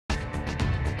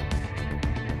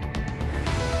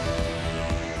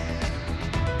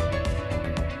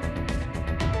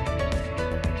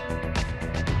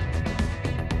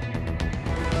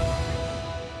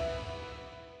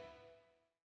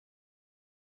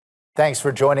Thanks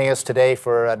for joining us today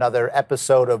for another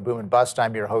episode of Boom and Bust.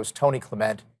 I'm your host, Tony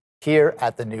Clement, here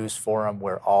at the News Forum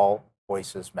where all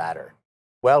voices matter.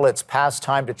 Well, it's past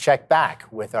time to check back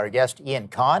with our guest, Ian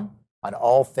Khan, on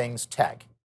all things tech.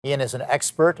 Ian is an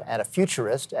expert and a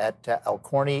futurist at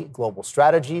Alcorny Global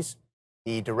Strategies.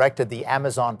 He directed the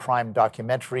Amazon Prime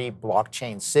documentary,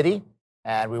 Blockchain City,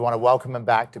 and we want to welcome him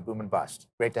back to Boom and Bust.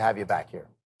 Great to have you back here.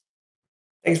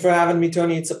 Thanks for having me,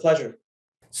 Tony. It's a pleasure.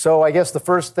 So I guess the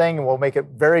first thing, and we'll make it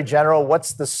very general,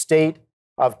 what's the state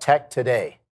of tech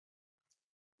today?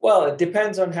 Well, it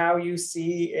depends on how you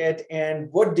see it and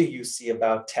what do you see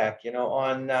about tech. You know,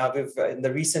 in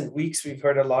the recent weeks, we've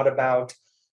heard a lot about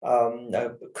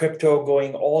crypto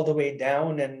going all the way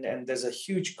down, and there's a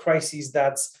huge crisis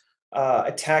that's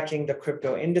attacking the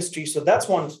crypto industry. So that's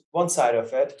one side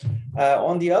of it.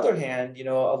 On the other hand, you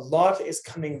know, a lot is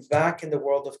coming back in the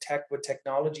world of tech with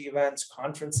technology events,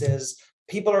 conferences.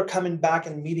 People are coming back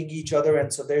and meeting each other,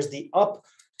 and so there's the up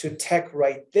to tech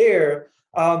right there.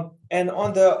 And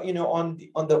on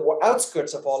the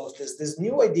outskirts of all of this, there's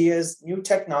new ideas, new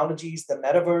technologies, the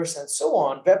metaverse, and so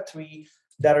on, Web3,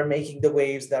 that are making the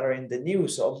waves that are in the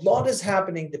news. So a lot is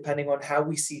happening depending on how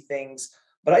we see things.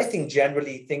 But I think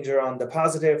generally things are on the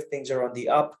positive, things are on the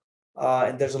up,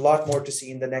 and there's a lot more to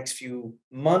see in the next few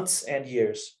months and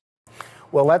years.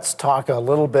 Well, let's talk a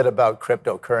little bit about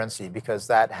cryptocurrency, because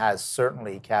that has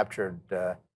certainly captured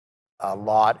a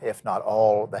lot, if not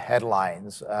all, the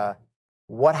headlines.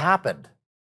 What happened?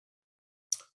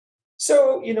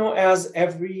 So, you know, as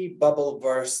every bubble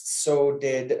burst, so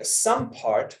did some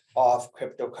part of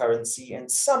cryptocurrency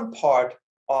and some part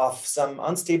of some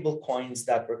unstable coins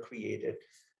that were created.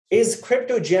 Is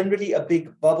crypto generally a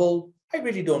big bubble? I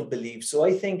really don't believe so.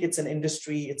 I think it's an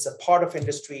industry, it's a part of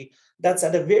industry that's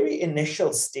at a very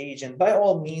initial stage. And by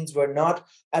all means, we're not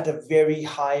at a very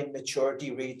high maturity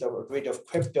rate of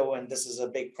crypto, and this is a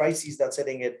big crisis that's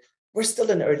hitting it. We're still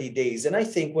in early days. And I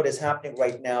think what is happening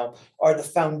right now are the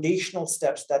foundational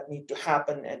steps that need to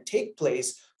happen and take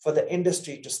place for the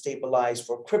industry to stabilize,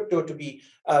 for crypto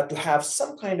to have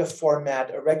some kind of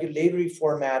format, a regulatory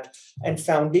format, and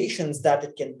foundations that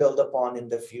it can build upon in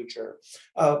the future.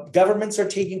 Governments are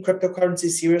taking cryptocurrency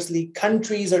seriously.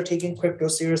 Countries are taking crypto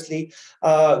seriously.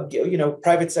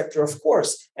 Private sector, of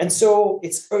course. And so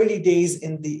it's early days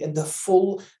in the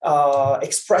full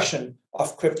expression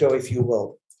of crypto, if you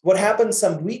will. What happened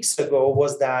some weeks ago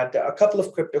was that a couple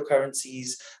of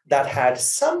cryptocurrencies that had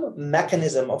some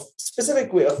mechanism of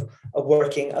specific way of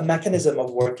working, a mechanism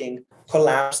of working,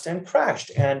 collapsed and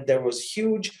crashed. And there was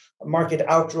huge market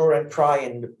outroar and cry,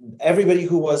 and everybody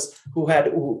who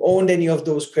owned any of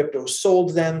those cryptos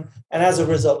sold them. And as a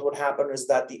result, what happened is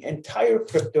that the entire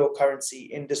cryptocurrency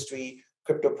industry,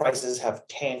 crypto prices have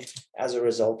tanked as a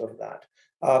result of that.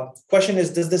 Question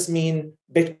is, does this mean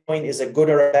Bitcoin is a good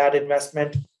or a bad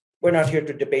investment? We're not here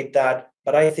to debate that,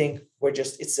 but I think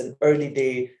it's an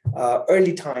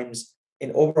early times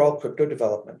in overall crypto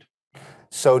development.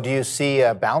 So do you see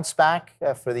a bounce back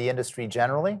for the industry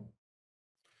generally?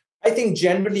 I think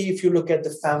generally, if you look at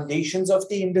the foundations of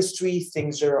the industry,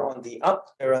 things are on the up.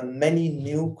 There are many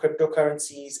new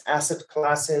cryptocurrencies, asset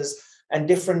classes, and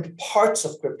different parts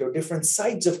of crypto, different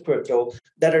sides of crypto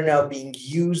that are now being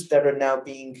used, that are now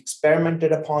being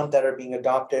experimented upon, that are being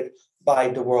adopted by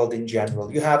the world in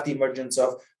general. You have the emergence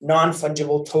of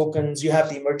non-fungible tokens, you have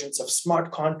the emergence of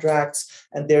smart contracts,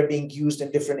 and they're being used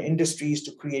in different industries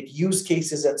to create use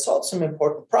cases and solve some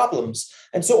important problems.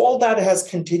 And so all that has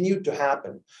continued to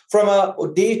happen. From a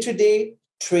day-to-day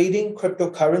trading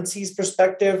cryptocurrencies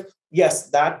perspective,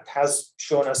 yes, that has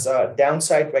shown us a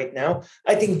downside right now.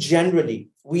 I think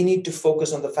generally we need to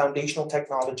focus on the foundational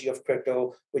technology of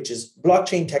crypto, which is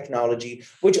blockchain technology,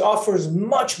 which offers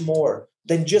much more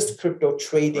than just crypto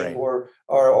trading, right,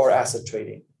 or asset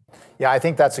trading. Yeah, I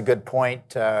think that's a good point.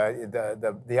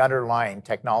 The underlying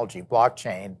technology,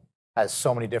 blockchain, has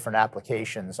so many different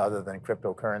applications other than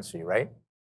cryptocurrency, right?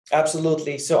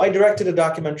 Absolutely. So I directed a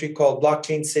documentary called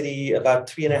Blockchain City about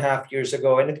 3.5 years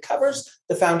ago, and it covers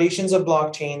the foundations of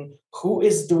blockchain, who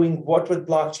is doing what with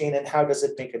blockchain, and how does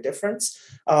it make a difference.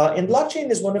 And blockchain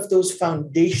is one of those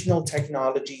foundational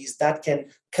technologies that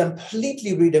can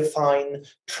completely redefine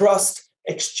trust,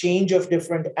 exchange of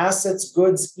different assets,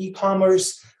 goods,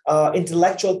 e-commerce,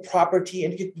 intellectual property,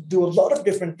 and you can do a lot of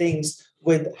different things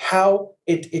with how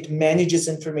it manages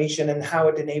information and how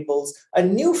it enables a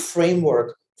new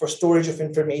framework for storage of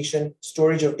information,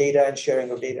 storage of data, and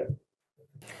sharing of data.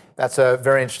 That's a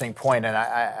very interesting point, and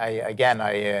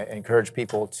I encourage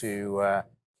people to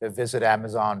visit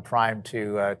Amazon Prime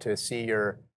to see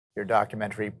your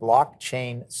documentary,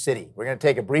 Blockchain City. We're going to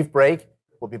take a brief break.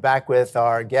 We'll be back with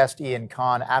our guest, Ian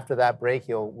Khan. After that break,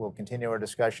 we'll continue our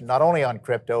discussion, not only on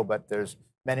crypto, but there's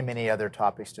many, many other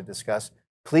topics to discuss.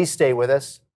 Please stay with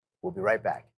us. We'll be right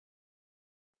back.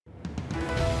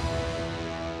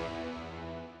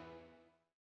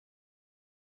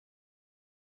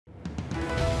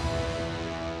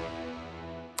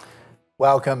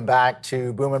 Welcome back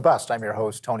to Boom and Bust. I'm your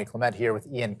host, Tony Clement, here with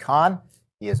Ian Khan.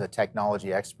 He is a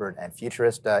technology expert and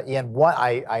futurist. Ian,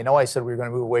 I know I said we were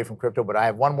going to move away from crypto, but I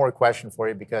have one more question for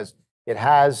you because it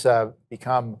has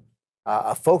become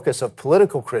a focus of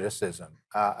political criticism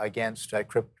against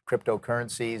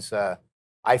cryptocurrencies.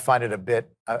 I find it a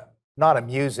bit, not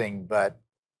amusing, but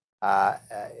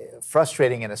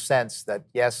frustrating in a sense that,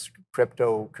 yes,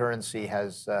 cryptocurrency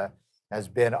has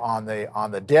been on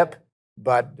the dip.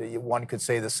 But one could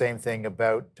say the same thing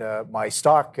about my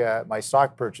stock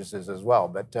purchases as well.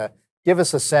 But give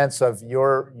us a sense of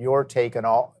your take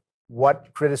on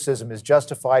what criticism is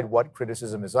justified, what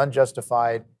criticism is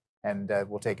unjustified, and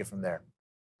we'll take it from there.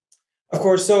 Of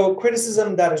course, so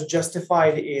criticism that is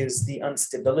justified is the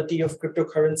instability of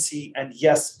cryptocurrency. And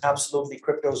yes, absolutely,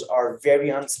 cryptos are very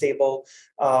unstable.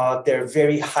 They're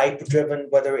very hype-driven,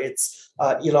 whether it's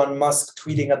Elon Musk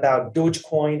tweeting about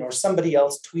Dogecoin or somebody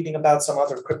else tweeting about some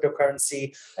other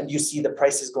cryptocurrency, and you see the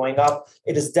prices going up.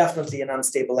 It is definitely an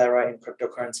unstable era in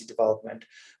cryptocurrency development.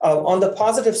 On the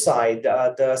positive side,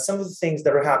 some of the things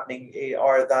that are happening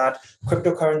are that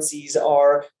cryptocurrencies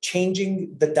are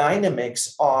changing the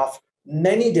dynamics of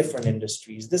many different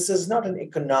industries. This is not an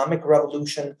economic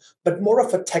revolution, but more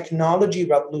of a technology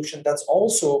revolution that's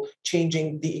also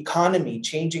changing the economy,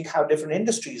 changing how different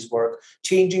industries work,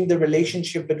 changing the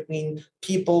relationship between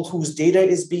people whose data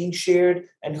is being shared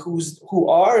and who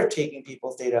are taking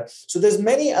people's data. So there's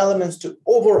many elements to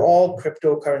overall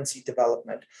cryptocurrency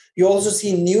development. You also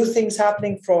see new things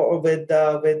happening with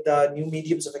new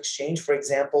mediums of exchange. For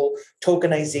example,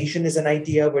 tokenization is an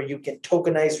idea where you can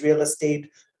tokenize real estate,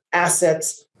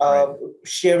 assets,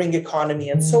 sharing economy,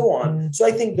 and so on. So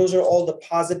I think those are all the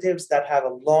positives that have a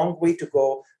long way to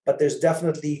go, but there's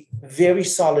definitely very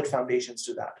solid foundations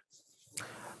to that.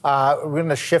 We're going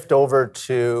to shift over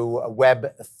to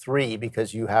Web3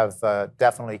 because you have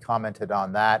definitely commented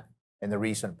on that in the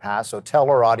recent past. So tell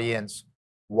our audience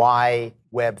why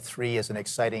Web3 is an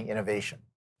exciting innovation.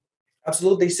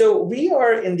 Absolutely. So we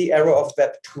are in the era of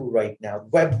Web 2 right now.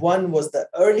 Web 1 was the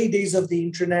early days of the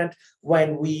internet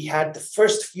when we had the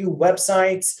first few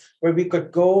websites where we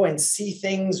could go and see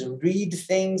things, read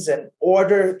things, and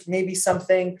order maybe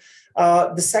something.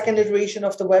 The second iteration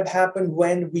of the web happened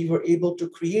when we were able to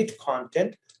create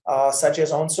content, such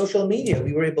as on social media.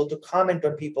 We were able to comment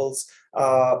on people's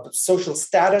social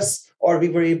status, or we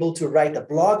were able to write a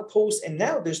blog post. And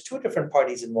now there's two different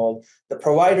parties involved, the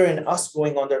provider and us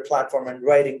going on their platform and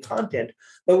writing content.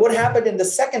 But what happened in the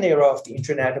second era of the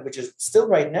internet, which is still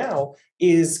right now,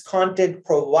 is content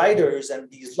providers and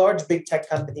these large big tech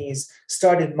companies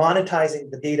started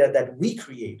monetizing the data that we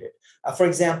created. For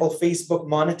example, Facebook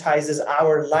monetizes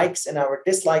our likes and our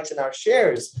dislikes and our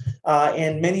shares,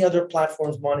 and many other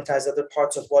platforms monetize other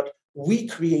parts of what we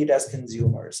create as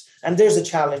consumers. And there's a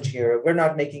challenge here. We're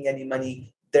not making any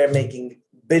money. They're making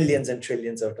billions and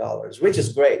trillions of dollars, which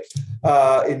is great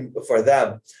for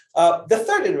them. The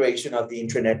third iteration of the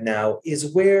internet now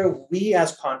is where we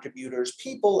as contributors,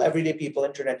 people, everyday people,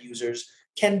 internet users,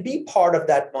 can be part of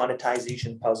that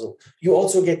monetization puzzle. You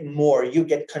also get more. You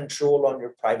get control on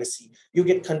your privacy. You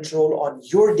get control on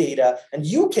your data, and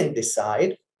you can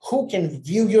decide who can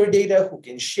view your data, who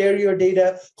can share your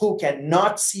data, who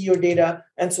cannot see your data.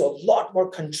 And so a lot more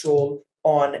control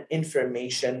on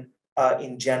information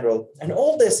in general. And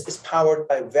all this is powered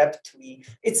by Web3.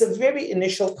 It's a very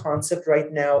initial concept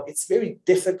right now. It's very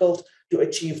difficult to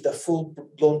achieve the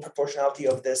full-blown proportionality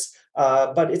of this,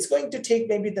 but it's going to take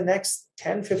maybe the next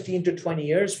 10, 15 to 20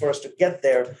 years for us to get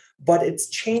there. But it's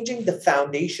changing the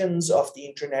foundations of the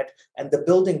internet and the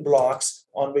building blocks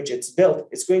on which it's built.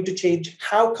 It's going to change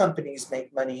how companies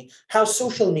make money, how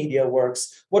social media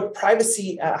works,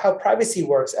 how privacy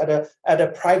works at a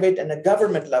private and a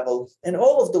government level, and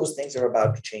all of those things are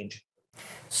about to change.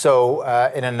 So,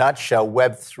 in a nutshell,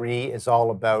 Web3 is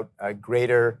all about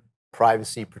greater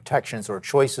privacy protections or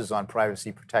choices on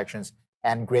privacy protections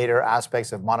and greater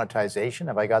aspects of monetization.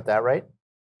 Have I got that right?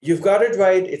 You've got it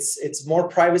right. It's more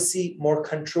privacy, more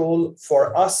control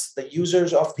for us, the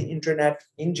users of the internet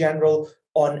in general,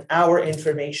 on our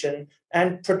information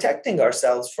and protecting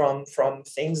ourselves from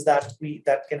things that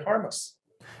can harm us.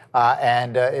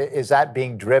 And is that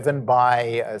being driven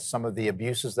by some of the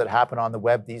abuses that happen on the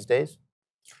web these days?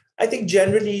 I think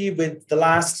generally with the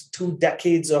last 2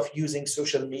 decades of using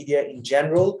social media in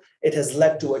general, it has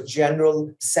led to a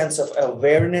general sense of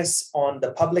awareness on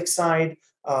the public side,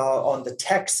 on the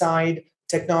tech side.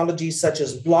 Technologies such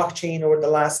as blockchain over the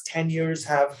last 10 years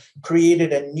have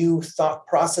created a new thought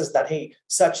process that, hey,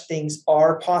 such things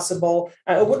are possible.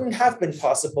 And it wouldn't have been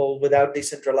possible without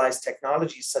decentralized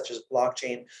technologies such as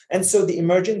blockchain. And so the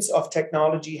emergence of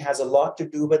technology has a lot to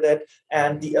do with it.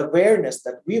 And the awareness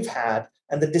that we've had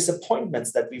and the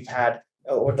disappointments that we've had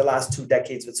over the last 2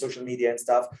 decades with social media and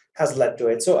stuff has led to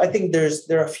it. So I think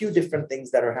there are a few different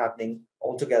things that are happening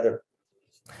altogether.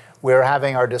 We're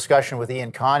having our discussion with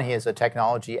Ian Kahn. He is a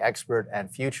technology expert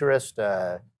and futurist,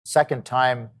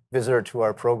 second-time visitor to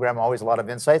our program, always a lot of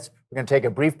insights. We're going to take a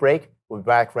brief break. We'll be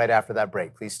back right after that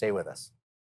break. Please stay with us.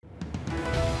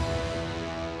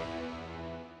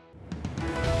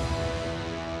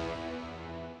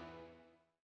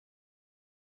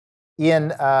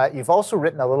 Ian, you've also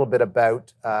written a little bit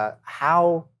about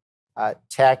how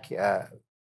tech,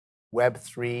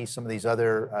 Web3, some of these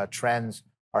other trends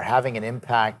are having an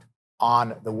impact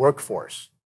on the workforce.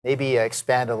 Maybe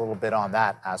expand a little bit on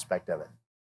that aspect of it.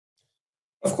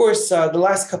 Of course, the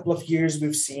last couple of years,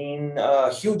 we've seen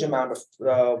a huge amount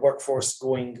of workforce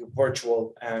going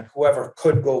virtual, and whoever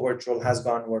could go virtual has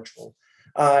gone virtual.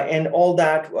 And all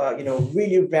that,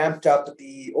 really ramped up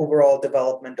the overall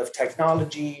development of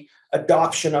technology,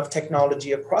 adoption of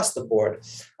technology across the board,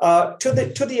 to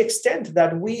the extent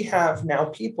that we have now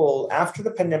people after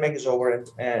the pandemic is over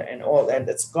and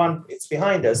it's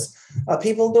behind us.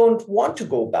 People don't want to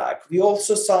go back. We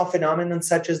also saw phenomenon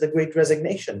such as the Great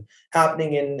Resignation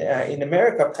happening in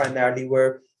America primarily,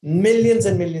 where millions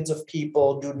and millions of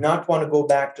people do not want to go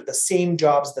back to the same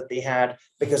jobs that they had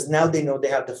because now they know they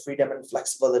have the freedom and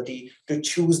flexibility to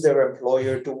choose their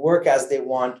employer, to work as they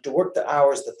want, to work the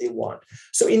hours that they want.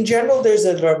 So in general, there's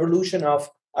a revolution of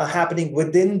happening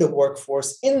within the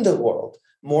workforce in the world.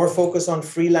 More focus on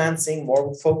freelancing,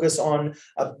 more focus on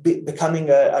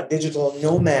becoming a digital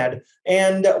nomad.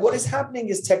 And what is happening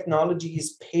is technology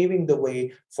is paving the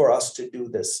way for us to do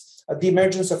this. The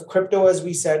emergence of crypto, as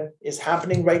we said, is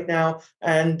happening right now,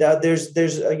 and there's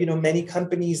many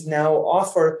companies now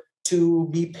offer to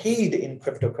be paid in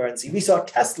cryptocurrency. We saw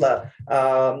Tesla,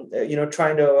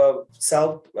 trying to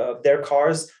sell their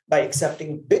cars by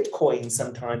accepting Bitcoin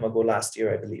some time ago, last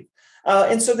year, I believe.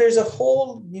 And so there's a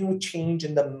whole new change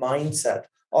in the mindset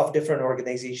of different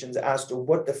organizations as to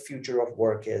what the future of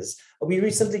work is. We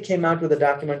recently came out with a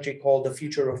documentary called The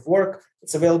Future of Work.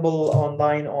 It's available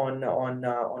online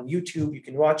on YouTube. You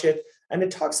can watch it. And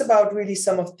it talks about really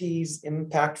some of these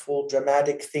impactful,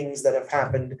 dramatic things that have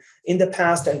happened in the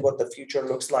past and what the future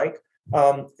looks like.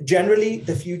 Generally,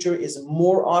 the future is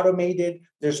more automated.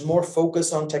 There's more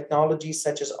focus on technologies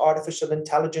such as artificial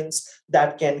intelligence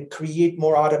that can create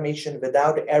more automation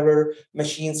without error.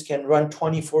 Machines can run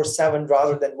 24/7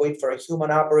 rather than wait for a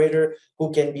human operator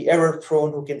who can be error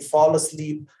prone, who can fall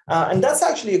asleep. And that's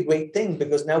actually a great thing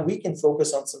because now we can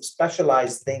focus on some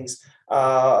specialized things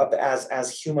as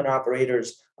human operators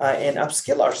and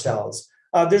upskill ourselves.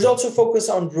 There's also focus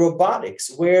on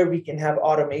robotics, where we can have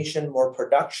automation, more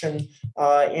production,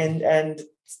 and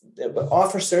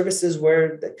offer services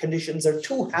where the conditions are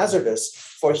too hazardous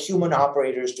for human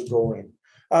operators to go in.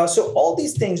 So all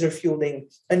these things are fueling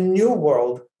a new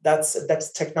world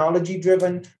that's technology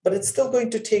driven, but it's still going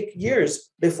to take years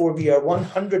before we are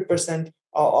 100%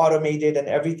 automated and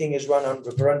everything is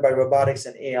run by robotics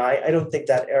and AI. I don't think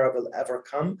that era will ever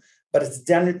come, but it's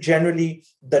generally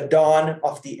the dawn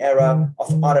of the era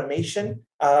of automation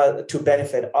to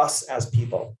benefit us as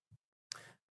people.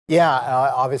 Yeah,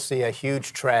 obviously a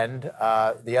huge trend.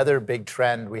 The other big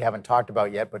trend we haven't talked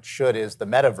about yet, but should, is the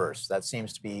metaverse. That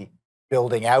seems to be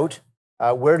building out.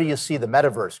 Where do you see the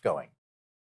metaverse going?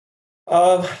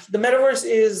 The metaverse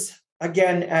is,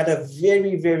 again, at a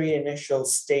very, very initial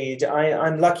stage.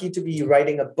 I'm lucky to be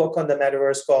writing a book on the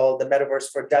metaverse called The Metaverse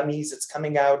for Dummies. It's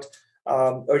coming out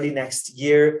early next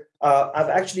year. I've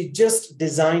actually just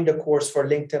designed a course for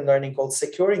LinkedIn Learning called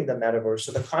Securing the Metaverse.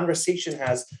 So the conversation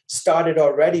has started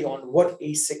already on what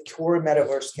a secure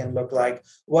metaverse can look like,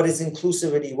 what is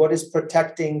inclusivity, what is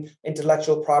protecting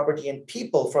intellectual property and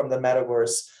people from the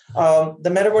metaverse.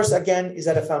 The metaverse, again, is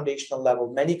at a foundational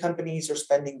level. Many companies are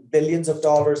spending billions of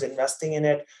dollars investing in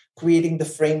it, creating the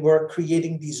framework,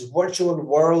 creating these virtual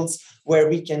worlds where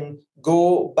we can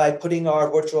go by putting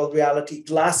our virtual reality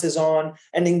glasses on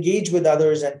and engage with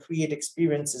others and create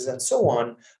experiences and so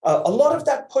on. A lot of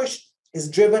that push is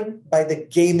driven by the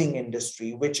gaming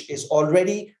industry, which is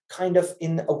already kind of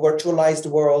in a virtualized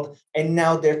world. And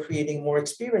now they're creating more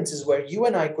experiences where you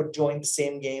and I could join the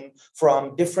same game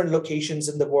from different locations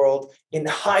in the world in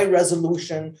high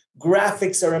resolution.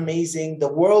 Graphics are amazing.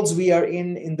 The worlds we are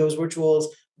in those virtuals,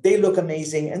 they look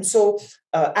amazing. And so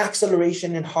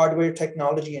acceleration in hardware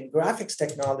technology and graphics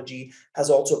technology has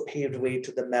also paved way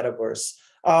to the metaverse.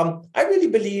 I really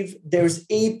believe there's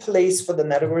a place for the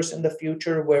metaverse in the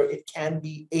future where it can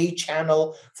be a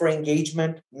channel for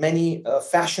engagement. Many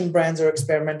fashion brands are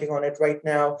experimenting on it right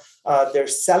now. They're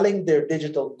selling their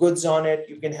digital goods on it.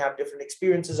 You can have different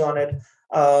experiences on it.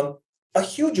 A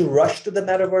huge rush to the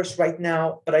metaverse right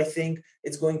now, but I think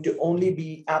it's going to only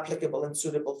be applicable and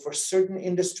suitable for certain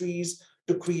industries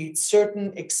to create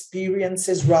certain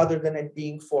experiences rather than it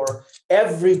being for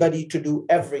everybody to do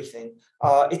everything.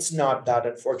 It's not that,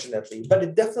 unfortunately, but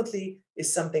it definitely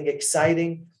is something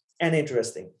exciting and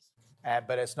interesting.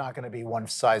 But it's not going to be one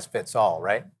size fits all,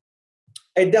 right?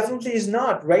 It definitely is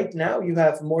not. Right now, you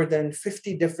have more than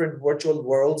 50 different virtual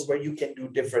worlds where you can do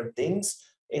different things.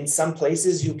 In some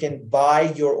places, you can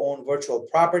buy your own virtual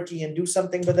property and do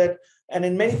something with it. And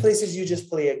in many places, you just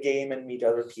play a game and meet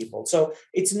other people. So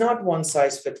it's not one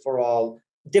size fit for all.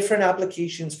 Different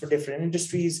applications for different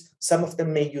industries. Some of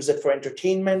them may use it for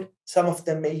entertainment. Some of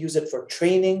them may use it for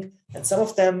training. And some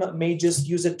of them may just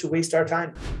use it to waste our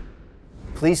time.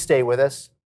 Please stay with us.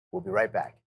 We'll be right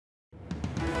back.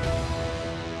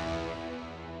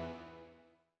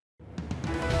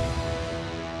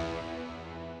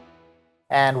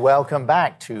 And welcome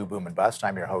back to Boom and Bust.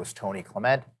 I'm your host, Tony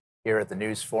Clement, here at the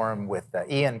News Forum with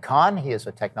Ian Khan. He is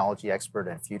a technology expert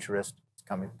and futurist. He's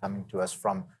coming to us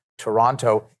from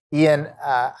Toronto. Ian,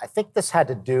 I think this had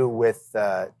to do with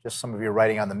just some of your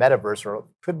writing on the metaverse, or it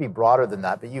could be broader than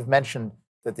that, but you've mentioned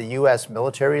that the U.S.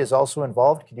 military is also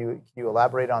involved. Can you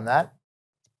elaborate on that?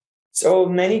 So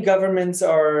many governments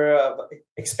are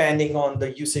expanding on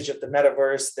the usage of the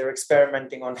metaverse. They're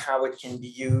experimenting on how it can be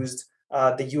used.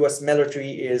 The US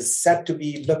military is set to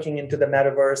be looking into the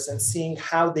metaverse and seeing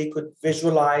how they could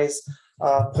visualize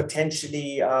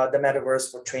potentially the metaverse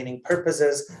for training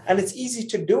purposes. And it's easy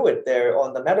to do it there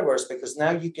on the metaverse because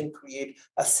now you can create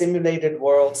a simulated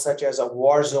world such as a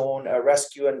war zone, a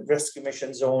rescue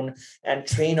mission zone, and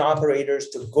train operators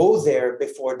to go there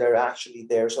before they're actually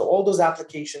there. So all those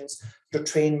applications to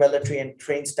train military and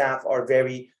train staff are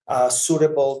very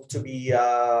suitable to be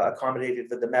accommodated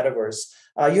with the metaverse.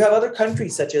 You have other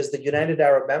countries such as the United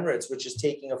Arab Emirates, which is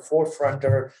taking a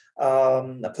forefronter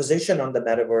position on the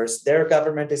metaverse. Their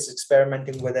government is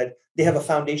experimenting with it. They have a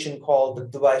foundation called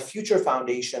the Dubai Future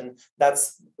Foundation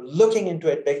that's looking into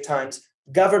it big times.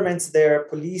 Governments there,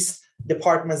 police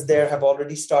departments there have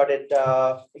already started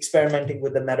experimenting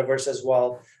with the metaverse as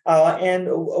well. And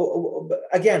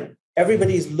again,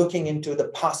 everybody is looking into the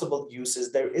possible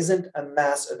uses. There isn't a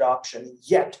mass adoption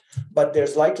yet, but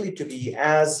there's likely to be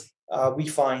as we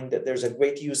find that there's a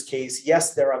great use case.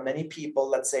 Yes, there are many people,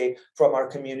 let's say, from our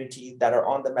community that are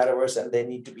on the metaverse and they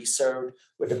need to be served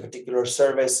with a particular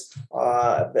service.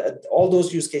 All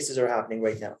those use cases are happening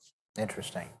right now.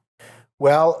 Interesting.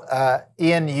 Well,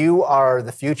 Ian, you are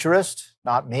the futurist,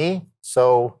 not me.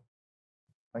 So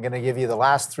I'm going to give you the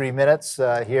last 3 minutes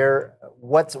here.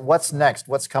 What's next?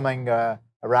 What's coming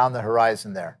around the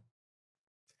horizon there?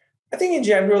 I think in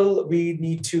general, we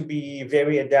need to be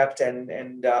very adept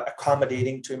and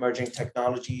accommodating to emerging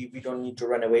technology. We don't need to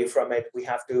run away from it. We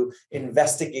have to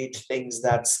investigate things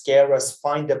that scare us,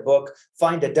 find a book,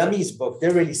 find a dummies book.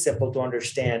 They're really simple to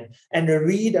understand and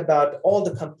read about all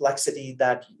the complexity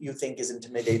that you think is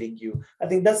intimidating you. I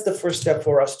think that's the first step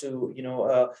for us to,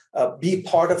 be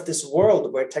part of this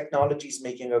world where technology is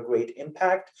making a great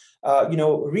impact.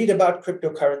 Read about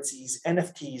cryptocurrencies,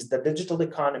 NFTs, the digital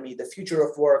economy, the future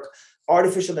of work,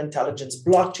 artificial intelligence,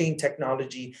 blockchain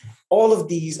technology. All of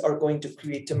these are going to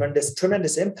create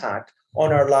tremendous impact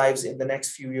on our lives in the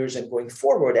next few years and going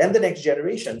forward and the next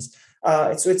generations.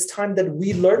 So it's time that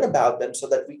we learn about them so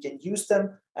that we can use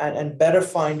them and better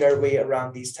find our way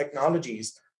around these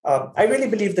technologies. I really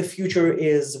believe the future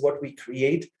is what we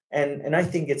create. And I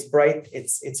think it's bright,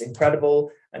 it's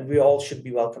incredible, and we all should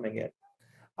be welcoming it.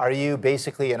 Are you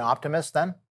basically an optimist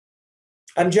then?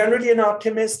 I'm generally an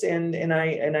optimist, and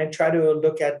I try to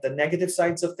look at the negative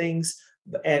sides of things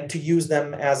and to use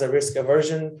them as a risk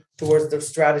aversion towards the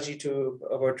strategy to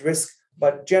avert risk.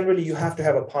 But generally, you have to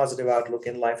have a positive outlook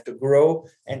in life to grow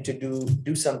and to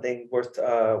do something worth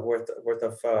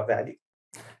of value.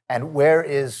 And where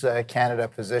is Canada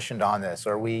positioned on this?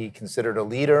 Are we considered a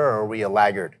leader or are we a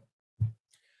laggard?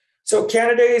 So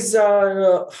Canada is,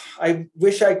 I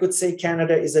wish I could say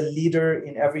Canada is a leader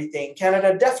in everything.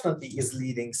 Canada definitely is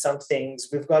leading some things.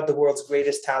 We've got the world's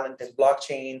greatest talent in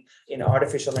blockchain, in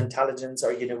artificial intelligence.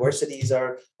 Our universities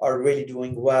are really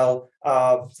doing well.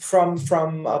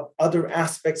 From other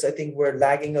aspects, I think we're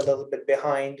lagging a little bit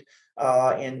behind.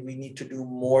 And we need to do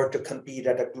more to compete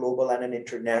at a global and an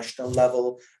international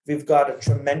level. We've got a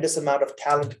tremendous amount of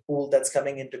talent pool that's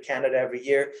coming into Canada every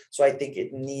year. So I think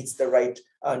it needs the right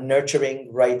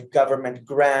nurturing, right government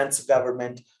grants,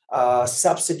 government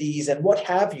subsidies, and what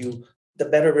have you, the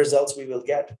better results we will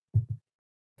get.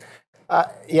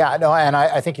 Yeah, no, and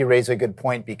I think you raise a good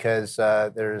point because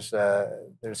there's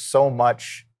so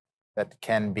much that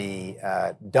can be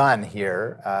done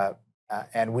here.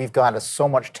 And we've got so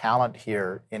much talent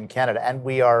here in Canada, and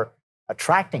we are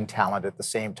attracting talent at the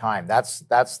same time. That's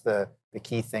the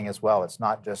key thing as well. It's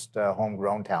not just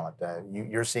homegrown talent.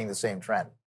 You're seeing the same trend.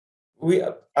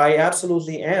 I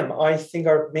absolutely am. I think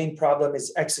our main problem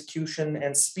is execution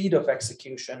and speed of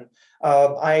execution.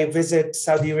 I visit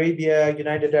Saudi Arabia,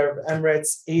 United Arab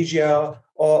Emirates, Asia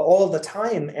all the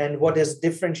time, and what is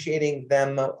differentiating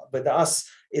them with us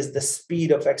is the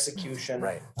speed of execution.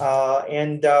 Right.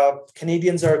 And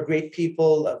Canadians are great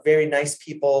people, very nice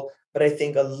people, but I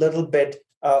think a little bit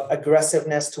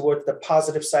aggressiveness towards the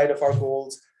positive side of our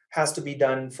goals has to be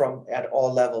done from at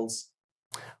all levels.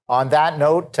 On that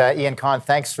note, Ian Khan,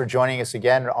 thanks for joining us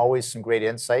again. Always some great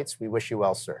insights. We wish you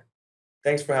well, sir.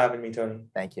 Thanks for having me, Tony.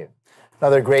 Thank you.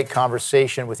 Another great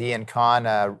conversation with Ian Khan,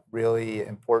 a really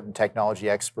important technology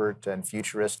expert and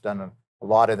futurist, done a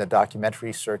lot in the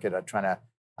documentary circuit, trying to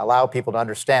allow people to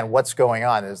understand what's going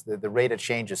on. Is the rate of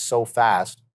change is so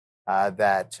fast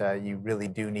that you really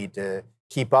do need to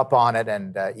keep up on it,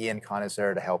 and Ian Khan is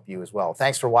there to help you as well.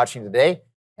 Thanks for watching today,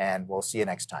 and we'll see you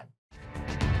next time.